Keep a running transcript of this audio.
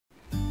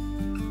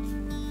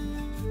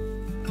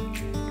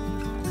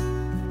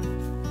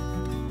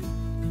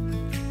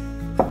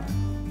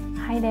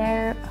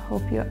there,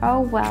 hope you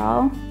are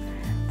well.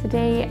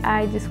 Today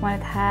I just wanted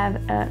to have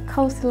a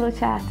cozy little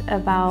chat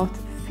about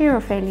fear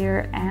of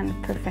failure and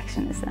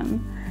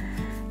perfectionism.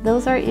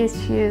 Those are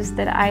issues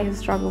that I have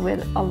struggled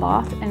with a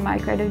lot in my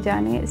creative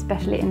journey,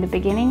 especially in the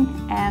beginning,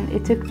 and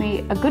it took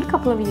me a good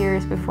couple of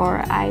years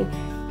before I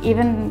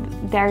even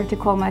dared to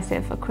call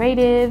myself a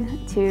creative,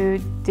 to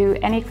do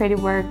any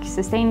creative work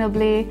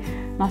sustainably,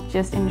 not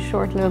just in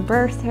short little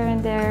bursts here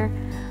and there.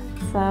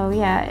 So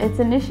yeah, it's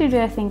an issue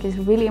that I think is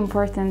really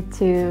important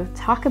to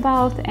talk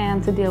about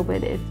and to deal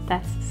with if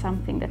that's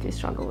something that you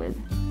struggle with.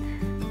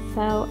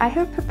 So I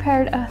have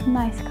prepared a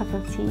nice cup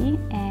of tea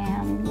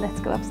and let's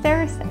go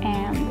upstairs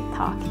and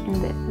talk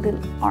in the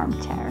little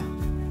armchair.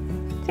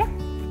 So yeah,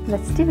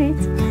 let's do it.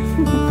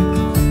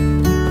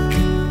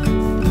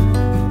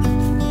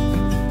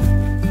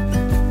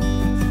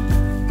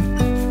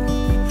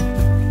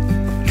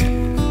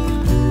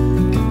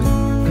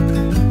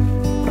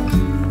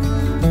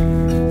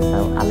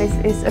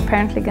 Is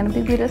apparently going to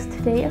be with us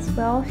today as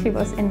well. She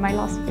was in my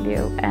last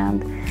video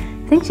and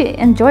I think she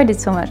enjoyed it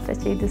so much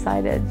that she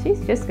decided she's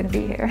just going to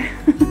be here.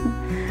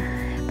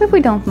 But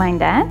we don't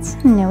mind that.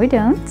 No, we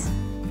don't.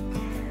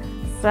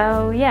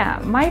 So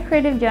yeah, my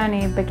creative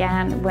journey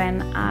began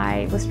when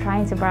I was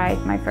trying to write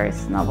my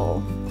first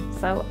novel.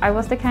 So I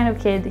was the kind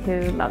of kid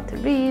who loved to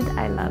read,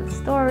 I loved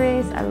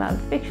stories, I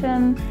loved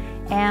fiction,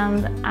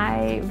 and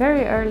I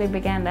very early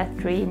began that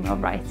dream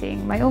of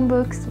writing my own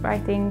books,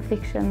 writing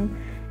fiction,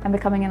 and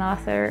becoming an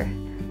author.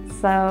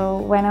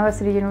 So when I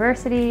was at the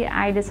university,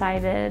 I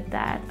decided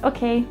that,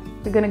 okay,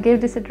 we're gonna give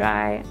this a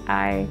try.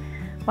 I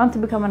want to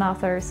become an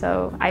author,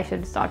 so I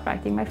should start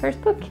writing my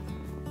first book.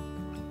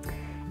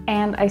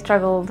 And I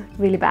struggled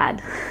really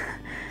bad.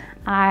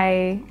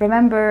 I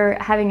remember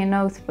having a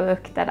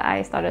notebook that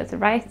I started to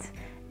write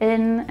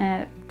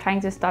in,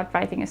 trying to start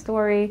writing a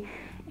story,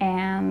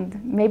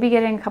 and maybe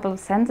getting a couple of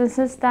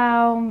sentences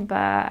down,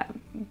 but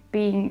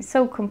being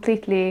so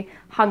completely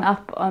hung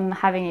up on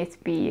having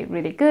it be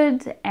really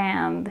good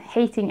and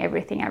hating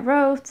everything I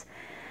wrote.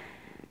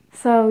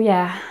 So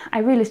yeah, I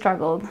really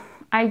struggled.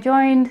 I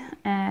joined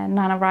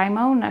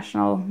NaNoWriMo,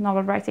 National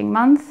Novel Writing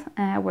Month,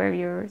 where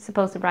you're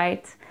supposed to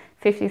write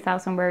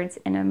 50,000 words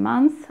in a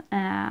month.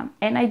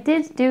 And I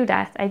did do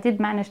that, I did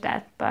manage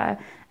that, but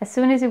as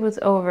soon as it was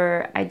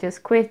over, I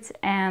just quit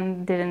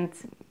and didn't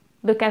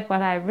look at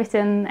what I've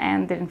written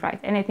and didn't write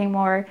anything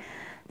more.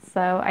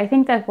 So I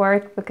think that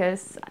worked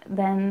because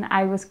then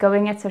I was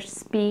going at such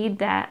speed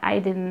that I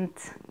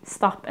didn't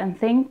stop and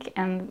think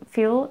and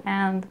feel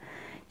and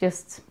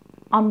just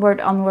onward,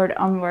 onward,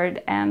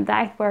 onward. And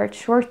that worked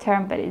short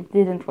term, but it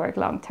didn't work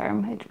long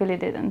term. It really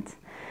didn't.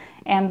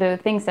 And the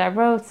things that I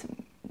wrote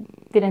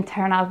didn't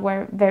turn out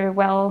very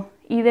well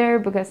either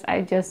because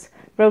I just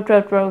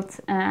wrote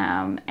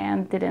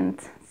and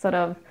didn't sort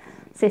of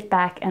sit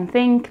back and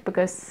think,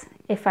 because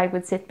if I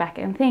would sit back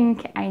and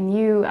think, I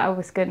knew I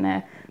was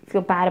gonna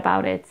feel bad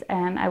about it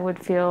and I would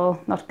feel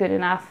not good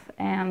enough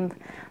and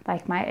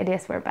like my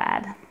ideas were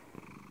bad.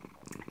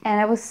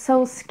 And I was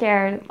so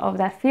scared of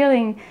that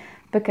feeling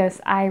because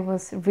I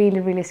was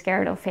really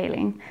scared of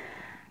failing.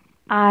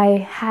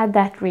 I had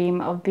that dream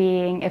of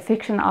being a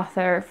fiction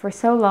author for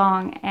so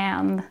long,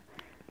 and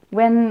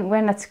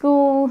when at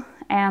school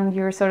and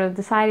you're sort of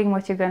deciding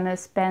what you're gonna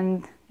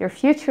spend your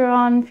future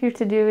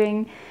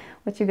doing,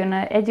 what you're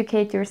gonna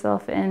educate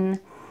yourself in,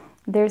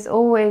 there's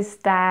always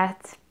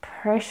that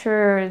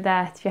pressure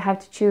that you have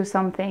to choose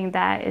something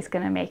that is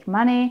gonna make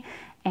money.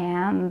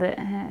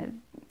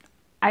 And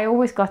I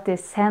always got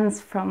this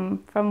sense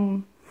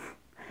from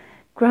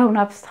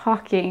grown-ups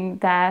talking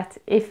that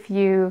if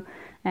you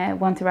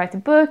want to write a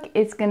book,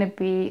 it's gonna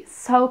be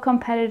so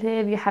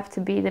competitive, you have to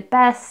be the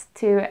best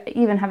to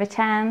even have a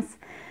chance.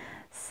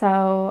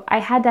 So I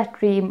had that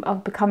dream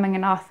of becoming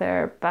an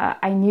author, but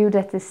I knew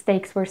that the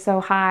stakes were so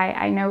high.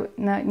 I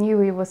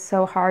knew it was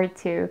so hard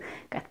to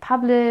get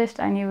published.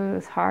 I knew it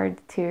was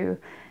hard to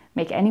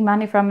make any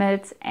money from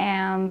it.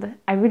 And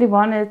I really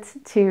wanted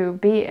to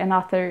be an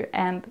author.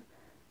 And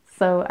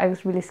so I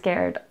was really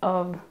scared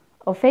of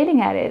failing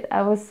at it.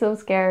 I was so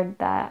scared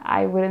that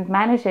I wouldn't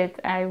manage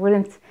it. I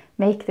wouldn't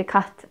make the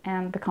cut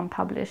and become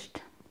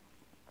published.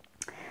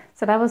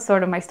 So that was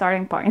sort of my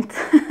starting point.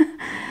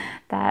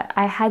 That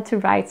I had to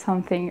write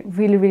something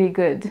really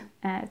good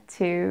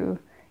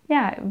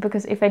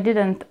because if I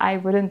didn't, I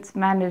wouldn't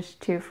manage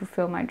to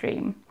fulfill my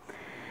dream.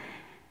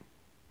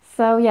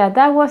 So yeah,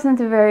 that wasn't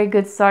a very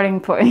good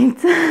starting point.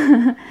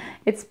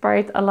 It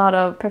sparked a lot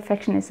of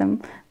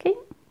perfectionism. Okay,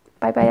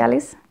 bye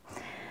Alice.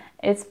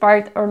 It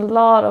sparked a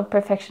lot of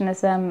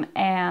perfectionism,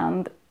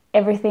 and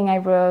everything I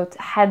wrote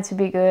had to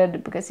be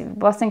good, because if it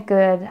wasn't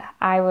good,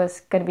 I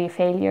was gonna be a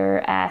failure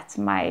at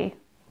my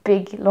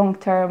big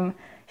long-term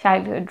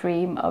childhood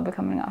dream of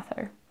becoming an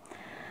author.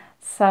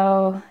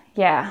 So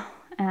yeah,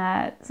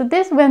 so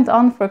this went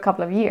on for a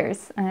couple of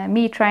years.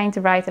 Me trying to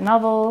write a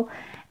novel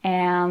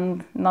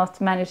and not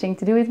managing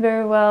to do it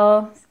very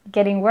well,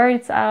 getting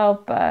words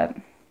out, but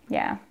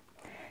yeah.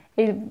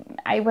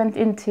 I went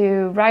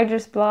into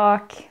writer's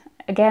block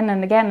again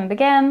and again and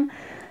again.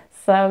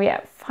 So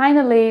yeah,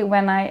 finally,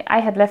 when I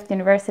had left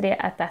university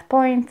at that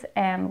point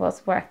and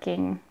was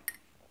working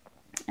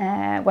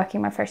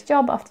my first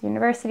job after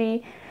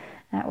university,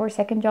 or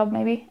second job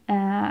maybe,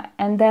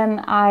 and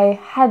then I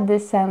had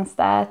this sense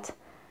that,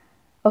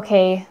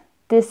 okay,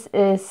 this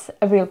is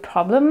a real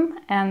problem,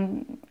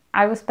 and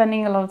I was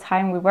spending a lot of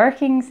time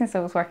reworking since I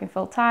was working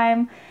full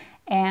time,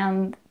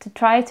 and to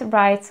try to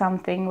write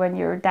something when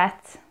you're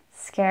that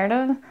scared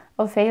of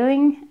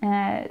failing,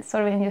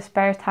 sort of in your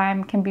spare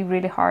time, can be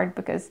really hard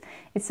because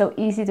it's so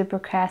easy to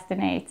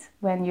procrastinate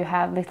when you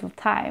have little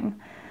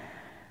time.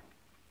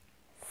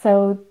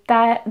 So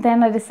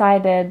then I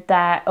decided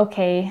that,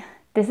 okay,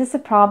 this is a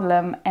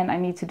problem and I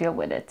need to deal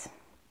with it.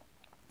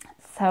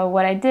 So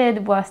what I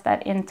did was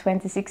that in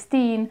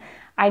 2016,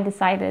 I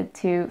decided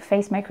to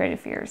face my creative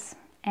fears.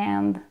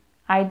 And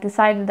I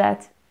decided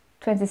that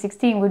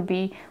 2016 would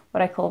be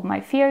what I called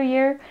my fear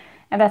year.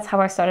 And that's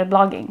how I started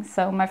blogging.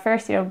 So my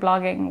first year of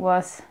blogging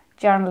was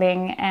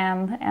journaling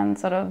and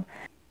sort of,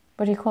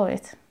 what do you call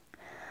it?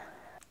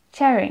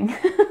 Sharing.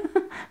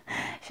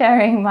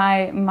 Sharing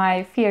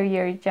my fear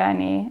year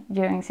journey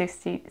during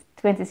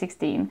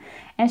 2016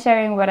 and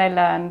sharing what I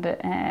learned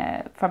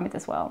from it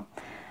as well.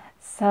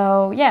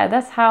 So yeah,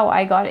 that's how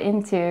I got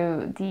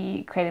into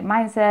the creative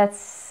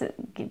mindsets,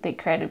 the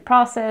creative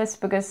process,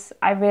 because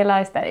I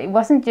realized that it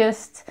wasn't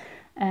just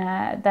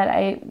that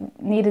I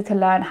needed to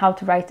learn how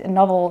to write a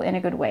novel in a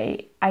good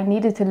way. I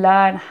needed to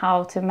learn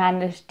how to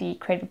manage the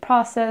creative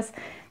process,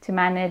 to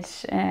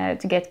manage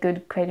to get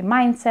good creative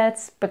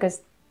mindsets,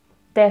 because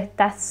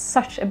that's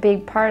such a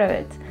big part of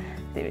it.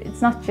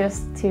 It's not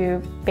just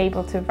to be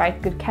able to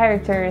write good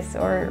characters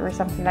or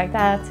something like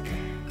that.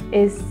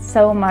 It's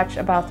so much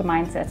about the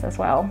mindsets as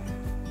well.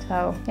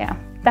 So yeah,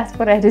 that's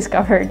what I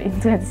discovered in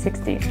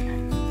 2016.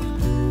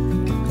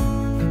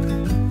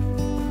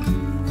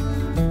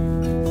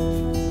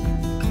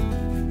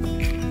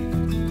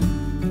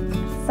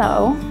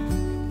 So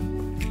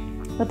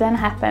what then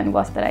happened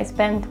was that I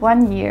spent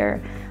 1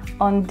 year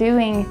on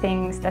doing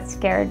things that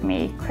scared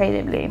me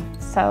creatively.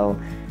 So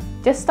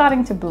just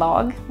starting to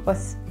blog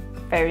was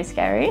very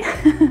scary.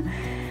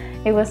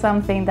 It was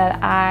something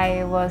that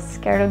I was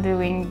scared of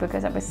doing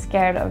because I was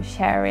scared of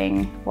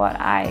sharing what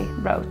I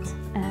wrote.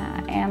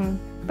 And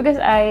because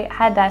I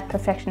had that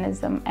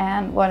perfectionism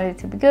and wanted it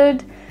to be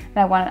good, and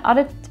I wanted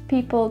other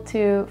people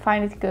to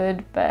find it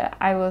good, but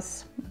I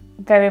was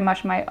very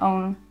much my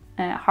own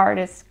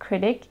hardest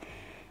critic.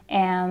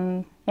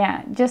 And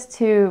yeah, just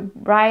to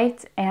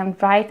write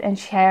and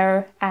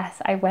share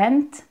as I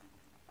went,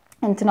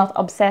 and to not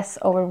obsess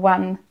over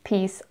one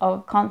piece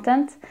of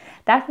content.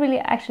 That really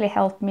actually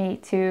helped me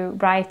to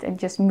write and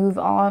just move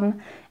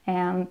on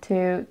and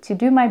to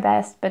do my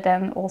best, but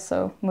then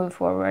also move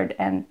forward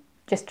and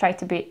just try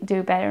to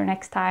do better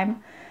next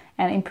time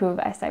and improve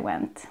as I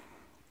went.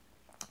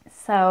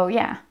 So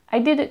yeah, I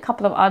did a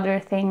couple of other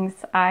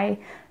things. I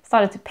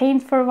started to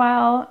paint for a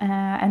while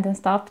and then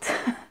stopped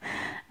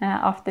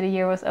after the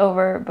year was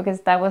over,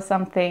 because that was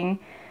something,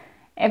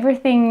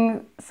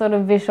 everything sort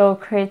of visual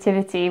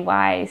creativity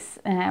wise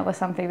was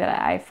something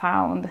that I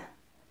found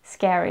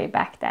scary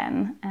back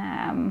then.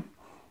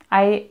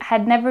 I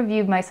had never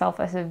viewed myself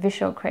as a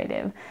visual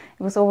creative.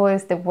 It was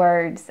always the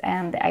words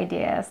and the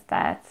ideas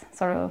that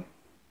sort of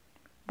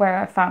where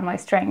I found my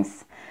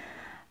strengths.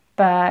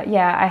 But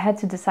yeah, I had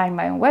to design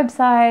my own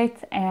website,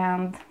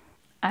 and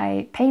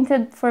I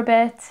painted for a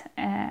bit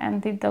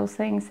and did those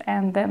things,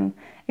 and then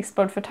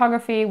explored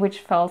photography, which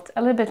felt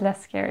a little bit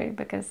less scary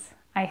because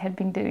I had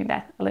been doing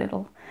that a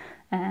little.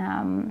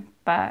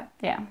 But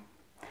yeah,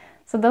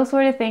 so those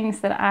were the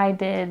things that I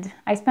did.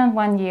 I spent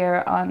 1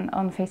 year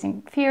on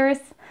facing fears,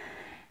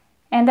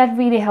 and that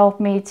really helped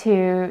me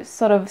to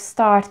sort of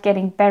start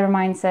getting better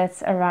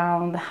mindsets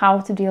around how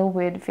to deal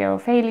with fear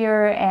of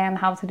failure and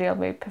how to deal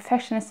with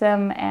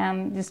perfectionism,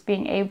 and just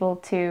being able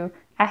to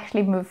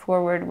actually move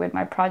forward with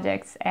my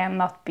projects and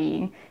not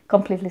being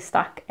completely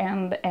stuck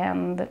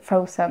and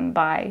frozen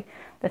by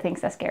the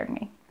things that scared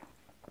me.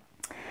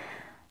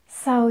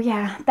 So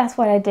yeah, that's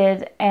what I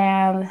did.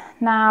 And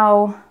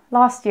now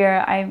last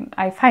year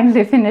I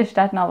finally finished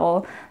that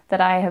novel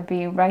that I have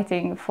been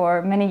writing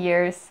for many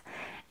years,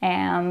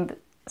 and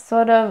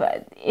sort of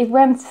it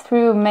went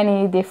through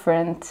many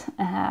different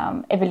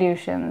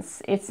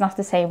evolutions. It's not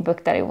the same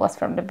book that it was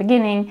from the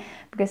beginning,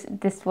 because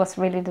this was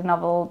really the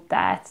novel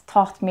that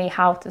taught me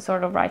how to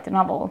sort of write a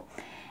novel.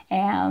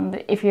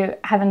 And if you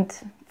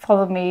haven't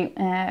followed me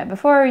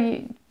before,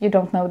 you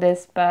don't know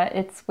this, but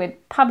it's with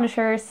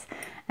publishers.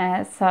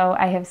 So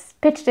I have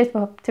pitched it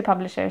to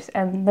publishers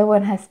and no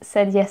one has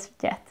said yes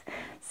yet.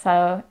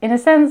 So in a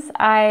sense,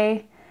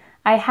 I'm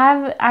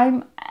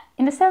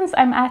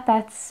at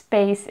that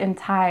space in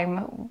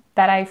time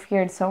that I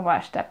feared so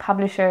much, that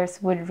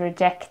publishers would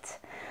reject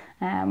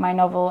my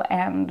novel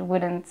and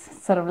wouldn't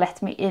sort of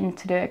let me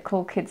into the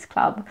cool kids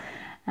club.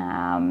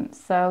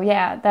 So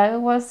yeah, that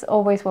was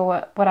always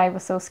what I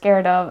was so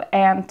scared of.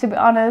 And to be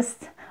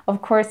honest,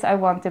 of course I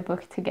want the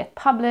book to get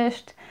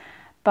published,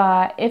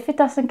 but if it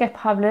doesn't get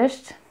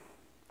published,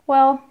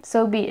 well,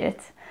 so be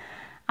it.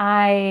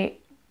 I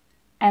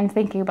am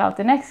thinking about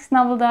the next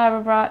novel that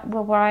I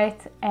will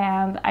write,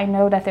 and I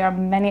know that there are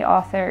many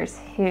authors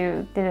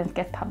who didn't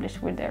get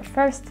published with their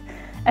first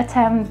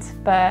attempt,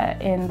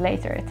 but in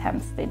later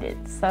attempts they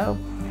did. So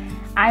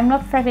I'm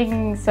not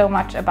fretting so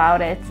much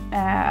about it,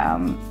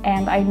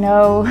 and I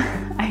know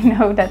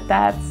that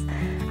that's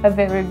a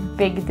very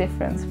big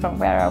difference from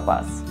where I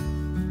was.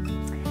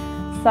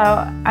 So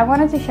I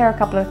wanted to share a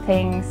couple of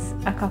things,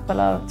 a couple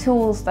of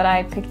tools that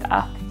I picked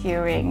up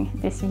during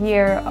this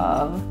year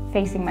of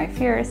facing my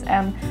fears,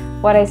 and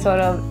what I sort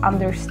of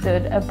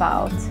understood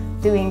about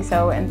doing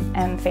so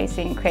and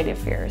facing creative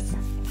fears.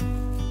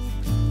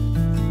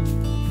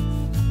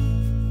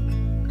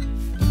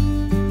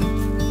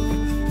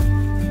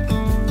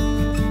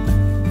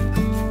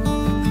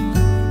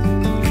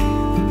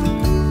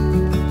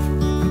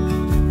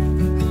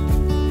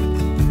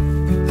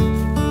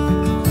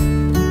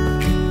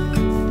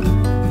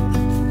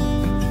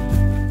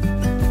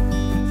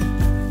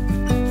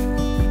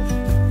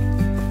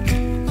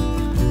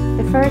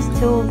 The first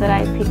tool that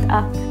I picked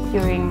up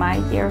during my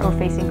year of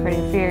facing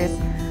creative fears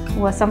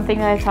was something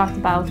that I talked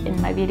about in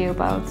my video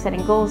about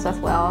setting goals as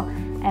well,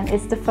 and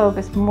it's to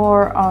focus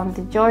more on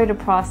the joy of the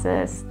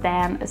process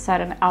than a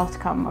certain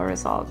outcome or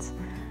result.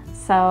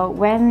 So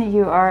when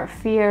you are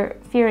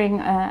fearing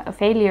a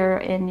failure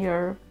in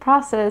your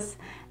process,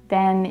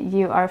 then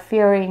you are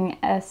fearing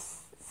a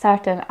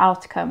certain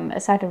outcome, a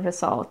certain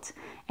result,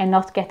 and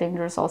not getting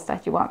the results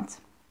that you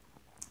want.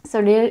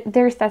 So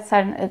there's that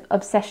certain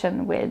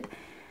obsession with,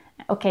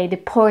 okay, the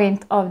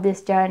point of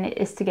this journey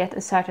is to get a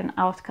certain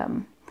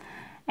outcome.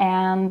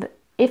 And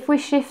if we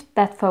shift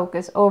that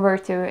focus over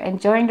to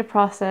enjoying the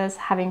process,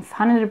 having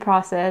fun in the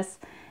process,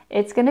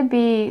 it's going to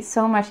be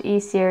so much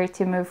easier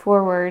to move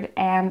forward.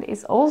 And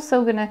it's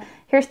also going to,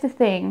 here's the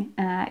thing,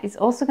 it's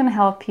also going to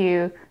help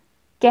you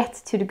get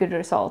to the good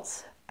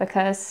results.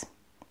 Because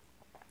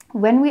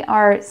when we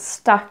are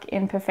stuck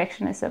in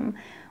perfectionism,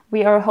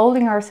 we are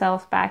holding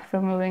ourselves back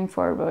from moving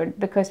forward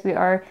because we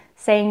are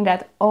saying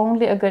that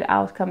only a good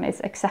outcome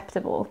is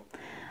acceptable.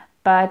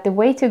 But the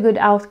way to a good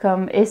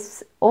outcome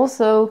is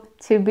also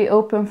to be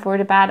open for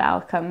the bad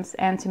outcomes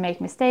and to make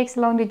mistakes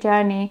along the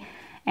journey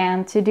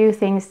and to do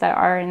things that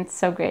aren't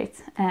so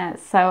great.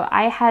 So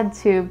I had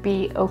to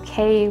be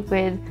okay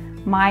with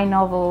my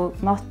novel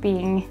not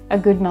being a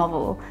good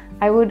novel.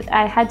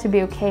 I had to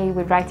be okay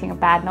with writing a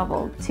bad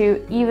novel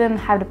to even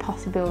have the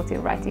possibility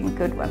of writing a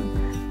good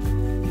one.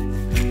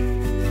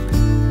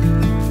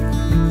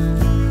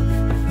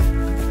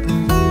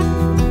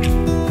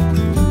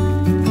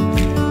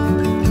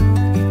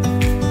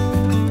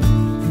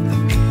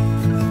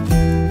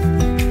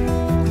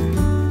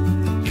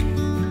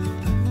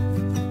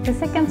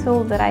 The second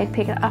tool that I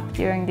picked up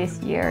during this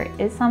year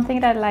is something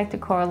that I like to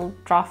call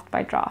draft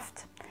by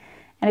draft.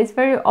 And it's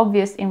very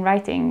obvious in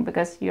writing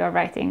because you are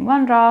writing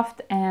one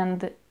draft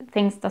and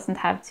things doesn't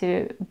have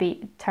to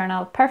turn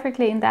out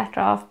perfectly in that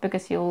draft,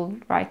 because you'll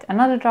write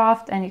another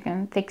draft and you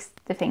can fix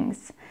the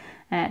things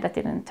that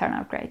didn't turn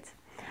out great.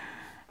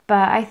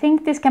 But I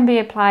think this can be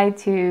applied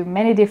to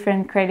many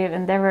different creative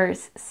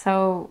endeavors.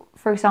 So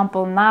for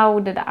example, now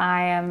that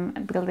I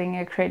am building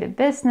a creative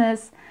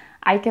business,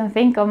 I can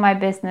think of my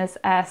business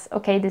as,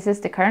 okay, this is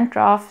the current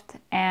draft,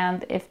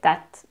 and if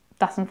that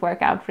doesn't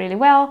work out really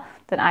well,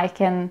 then I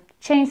can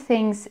change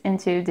things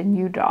into the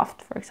new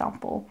draft, for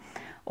example.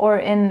 Or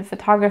in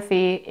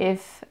photography,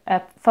 if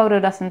a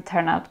photo doesn't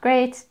turn out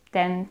great,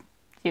 then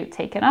you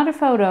take another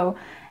photo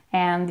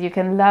and you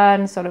can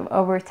learn sort of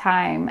over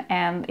time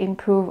and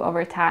improve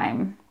over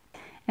time.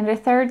 And the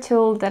third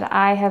tool that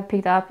I have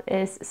picked up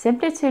is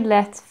simply to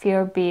let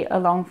fear be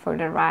along for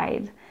the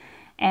ride.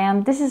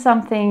 And this is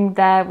something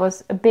that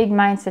was a big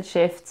mindset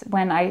shift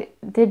when I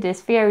did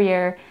this fear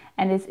year.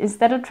 And it's,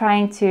 instead of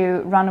trying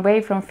to run away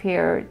from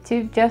fear,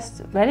 to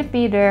just let it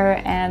be there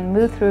and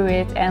move through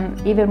it and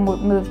even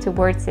move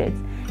towards it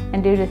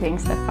and do the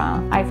things that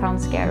I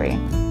found scary.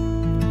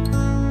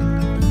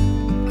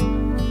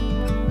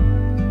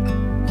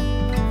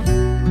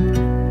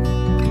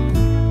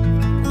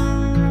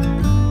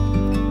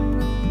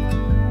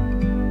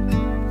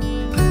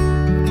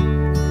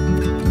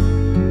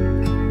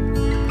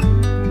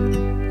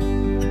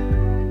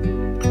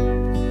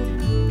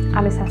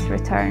 Alice has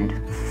returned.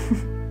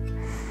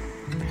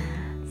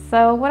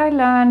 So what I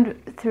learned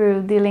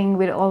through dealing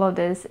with all of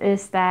this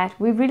is that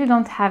we really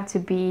don't have to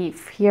be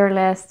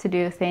fearless to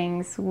do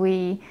things.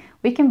 We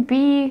can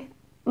be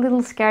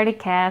little scaredy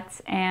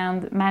cats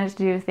and manage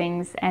to do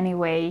things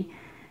anyway.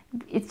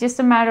 It's just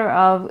a matter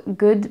of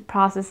good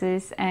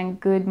processes and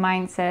good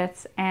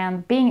mindsets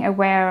and being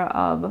aware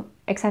of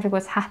exactly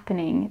what's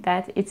happening,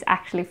 that it's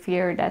actually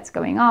fear that's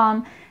going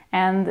on,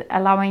 and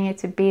allowing it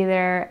to be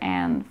there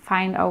and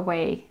find our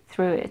way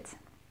through it.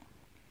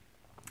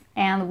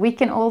 And we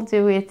can all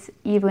do it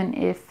even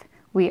if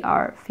we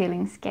are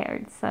feeling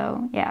scared.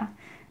 So yeah,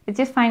 it's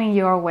just finding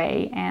your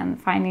way and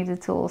finding the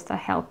tools that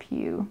help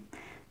you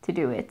to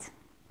do it.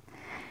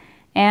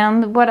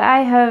 And what I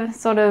have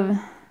sort of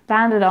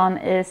landed on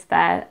is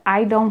that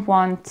I don't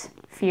want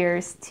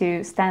fears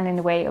to stand in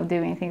the way of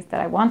doing things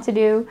that I want to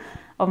do,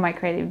 of my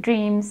creative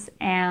dreams.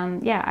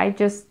 And yeah, I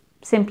just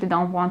simply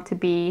don't want to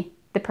be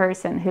the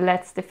person who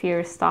lets the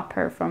fear stop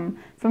her from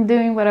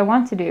doing what I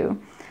want to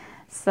do.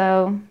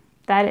 So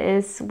that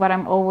is what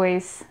I'm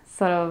always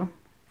sort of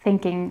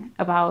thinking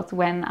about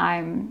when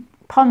I'm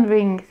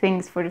pondering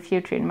things for the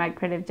future in my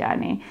creative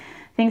journey.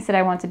 Things that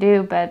I want to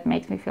do but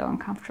makes me feel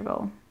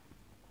uncomfortable.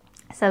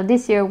 So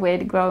this year,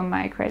 with growing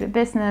my creative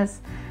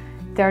business,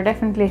 there are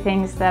definitely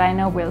things that I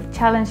know will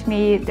challenge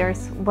me.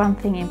 There's one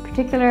thing in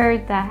particular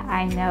that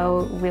I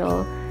know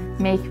will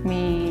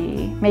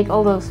make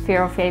all those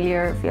fear of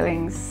failure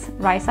feelings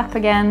rise up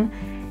again.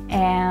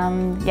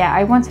 And yeah,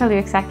 I won't tell you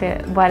exactly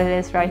what it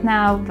is right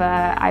now,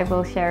 but I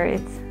will share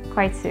it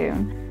quite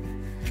soon.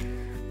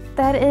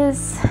 That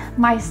is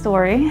my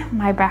story,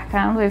 my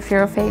background with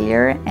fear of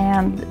failure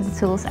and the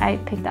tools I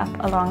picked up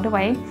along the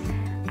way.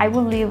 I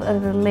will leave a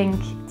little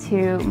link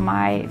to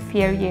my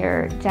fear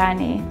year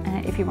journey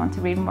if you want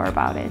to read more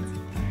about it.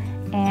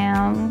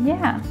 And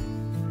yeah,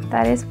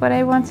 that is what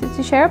I wanted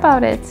to share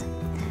about it.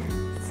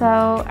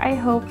 So I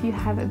hope you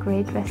have a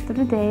great rest of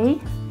the day.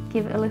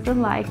 Give a little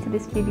like to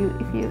this video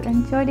if you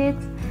enjoyed it.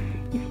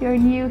 If you're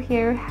new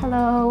here,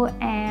 hello,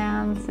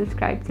 and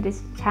subscribe to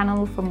this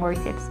channel for more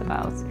tips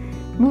about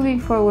moving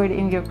forward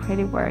in your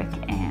creative work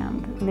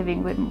and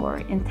living with more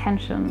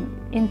intention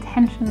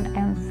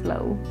and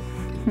flow.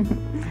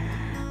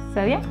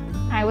 So yeah,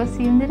 I will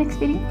see you in the next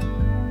video.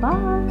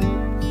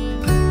 Bye!